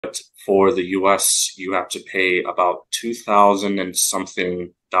but for the US, you have to pay about 2,000 and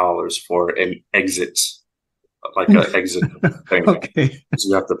something dollars for an exit, like an exit thing. Okay. So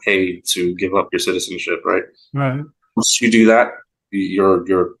you have to pay to give up your citizenship, right? Right. Once you do that, you're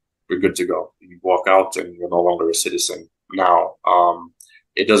good to go. You walk out and you're no longer a citizen. Now,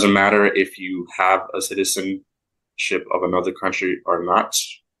 it doesn't matter if you have a citizenship of another country or not.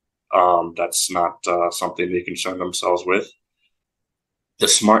 That's not something they concern themselves with. The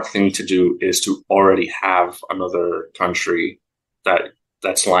smart thing to do is to already have another country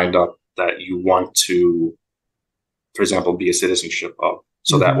that's lined up that you want to, for example, be a citizenship of.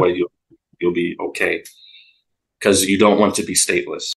 So that Hmm. way you'll be okay, because you don't want to be stateless.